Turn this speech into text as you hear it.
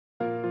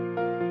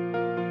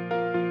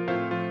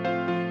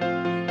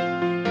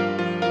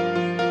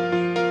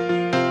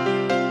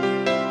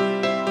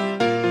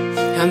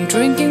I'm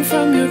drinking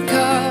from your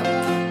cup,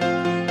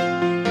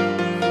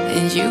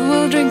 and you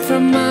will drink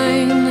from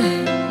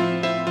mine.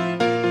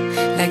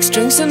 Like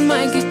strings on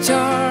my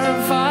guitar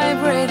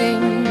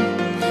vibrating,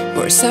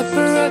 we're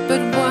separate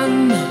but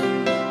one.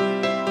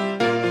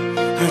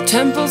 Our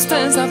temple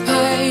stands up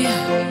high,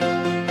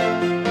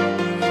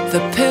 the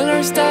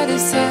pillars that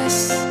is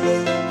us.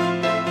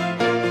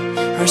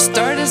 Our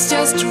start is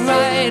just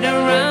right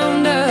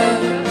around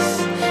us.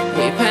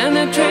 We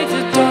penetrate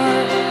the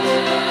dark.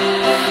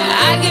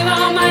 I give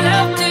all my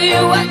love to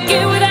you, I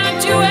give it